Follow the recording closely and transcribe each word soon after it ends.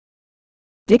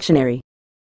Dictionary.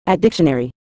 At dictionary.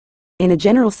 In a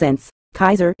general sense,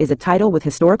 Kaiser is a title with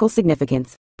historical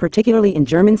significance, particularly in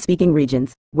German-speaking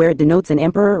regions, where it denotes an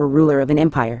emperor or ruler of an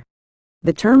empire.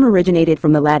 The term originated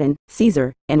from the Latin,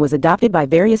 Caesar, and was adopted by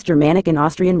various Germanic and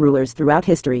Austrian rulers throughout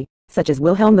history, such as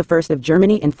Wilhelm I of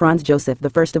Germany and Franz Joseph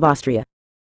I of Austria.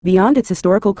 Beyond its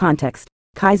historical context,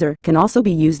 Kaiser can also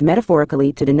be used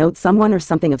metaphorically to denote someone or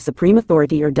something of supreme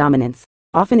authority or dominance,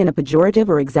 often in a pejorative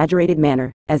or exaggerated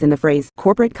manner, as in the phrase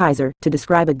corporate Kaiser to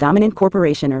describe a dominant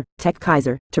corporation or tech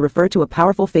Kaiser to refer to a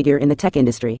powerful figure in the tech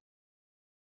industry.